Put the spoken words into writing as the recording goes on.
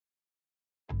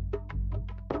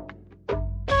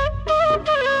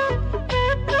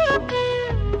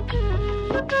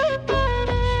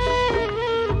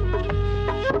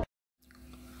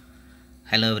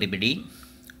Hello everybody.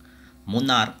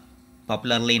 Munnar,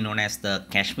 popularly known as the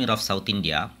Kashmir of South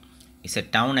India, is a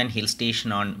town and hill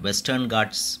station on Western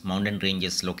Ghats mountain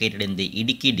ranges located in the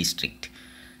Idukki district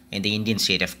in the Indian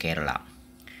state of Kerala.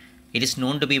 It is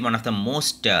known to be one of the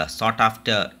most sought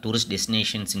after tourist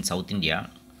destinations in South India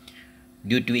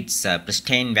due to its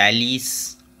pristine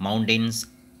valleys, mountains,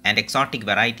 and exotic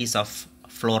varieties of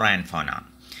flora and fauna.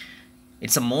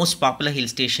 It's the most popular hill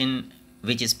station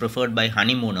which is preferred by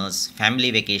honeymooners,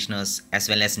 family vacationers, as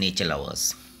well as nature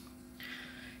lovers.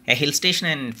 A hill station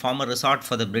and former resort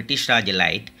for the British Raj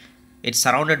elite, it's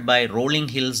surrounded by rolling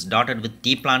hills dotted with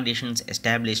tea plantations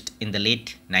established in the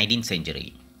late 19th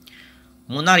century.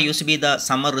 Munnar used to be the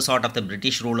summer resort of the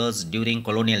British rulers during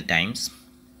colonial times.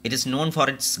 It is known for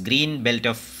its green belt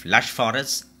of lush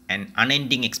forests and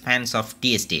unending expanse of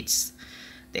tea estates.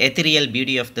 The ethereal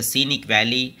beauty of the scenic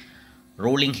valley,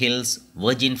 rolling hills,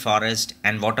 virgin forest,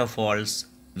 and waterfalls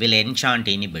will enchant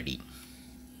anybody.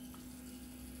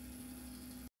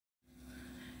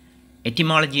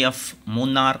 Etymology of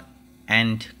Munnar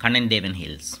and Kanan Devan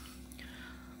hills.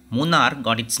 Munnar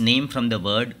got its name from the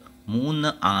word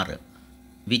Moonu Aaru,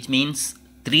 which means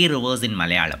three rivers in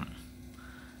Malayalam.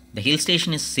 The hill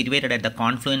station is situated at the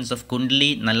confluence of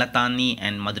Kundaly, Nallathanni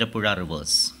and Madhurapuzha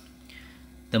rivers.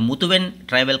 The Muthuvan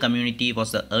tribal community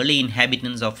was the early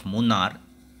inhabitants of Munnar,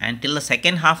 and till the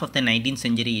second half of the 19th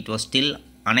century it was still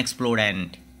unexplored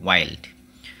and wild.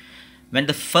 When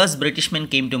the first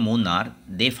Britishmen came to Munnar,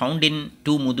 they found in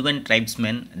two Mudhuvan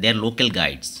tribesmen their local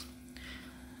guides.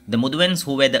 The Mudhuvans,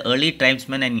 who were the early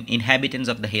tribesmen and inhabitants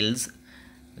of the hills,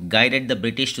 guided the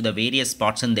British to the various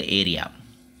spots in the area.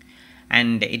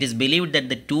 And it is believed that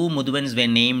the two Mudhuvans were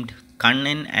named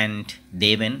Kanan and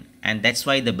Devan, and that's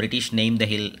why the British named the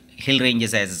hill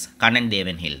ranges as Kanan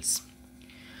Devan Hills.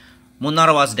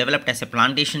 Munnar was developed as a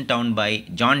plantation town by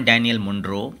John Daniel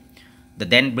Munro, the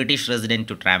then British resident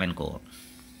to Travancore.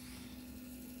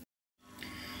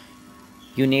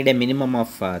 You need a minimum of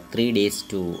 3 days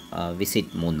to visit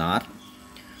Munnar.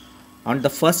 On the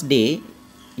first day,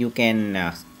 you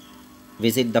can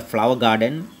visit the flower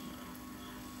garden,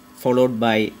 followed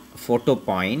by photo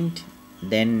point,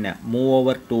 then move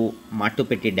over to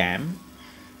Matupeti Dam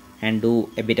and do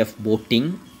a bit of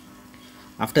boating.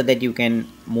 After that you can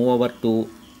move over to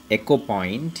Echo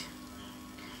Point,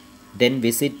 then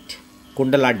visit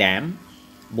Kundaly Dam.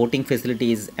 Boating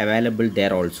facility is available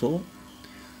there also.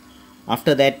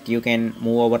 After that you can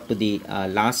move over to the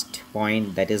last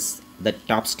point, that is the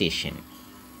top station.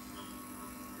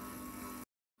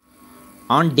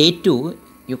 On day 2,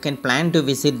 you can plan to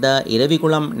visit the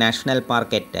Iravikulam National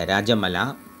Park at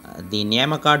Rajamala. The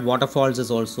Nyamakad waterfalls is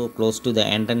also close to the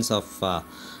entrance of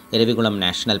Iravikulam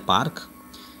National Park.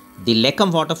 The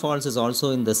Lekam waterfalls is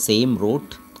also in the same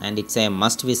route, and it's a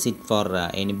must visit for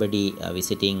anybody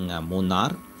visiting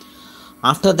Munnar.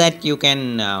 After that you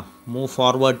can move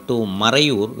forward to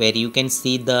Marayur, where you can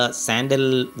see the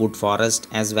sandalwood forest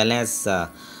as well as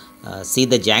see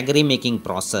the jaggery making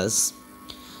process.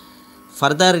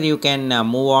 Further, you can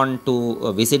move on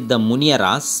to visit the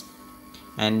Munnar,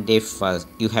 and if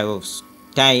you have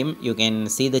time, you can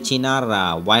see the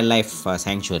Chinar Wildlife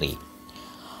Sanctuary.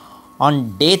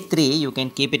 On day 3, you can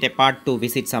keep it apart to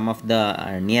visit some of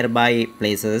the nearby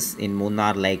places in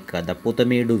Munnar, like the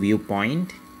Puthamedu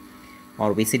viewpoint,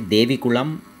 or visit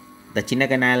Devikulam, the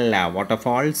Chinnakanal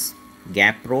waterfalls,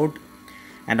 Gap Road,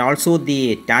 and also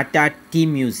the Tata Tea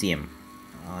Museum.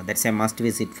 That's a must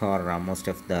visit for most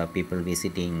of the people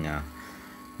visiting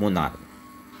Munnar.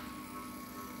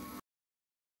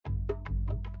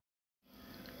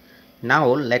 Now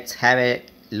let's have a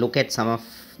look at some of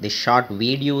the short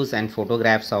videos and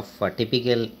photographs of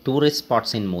typical tourist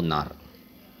spots in Munnar.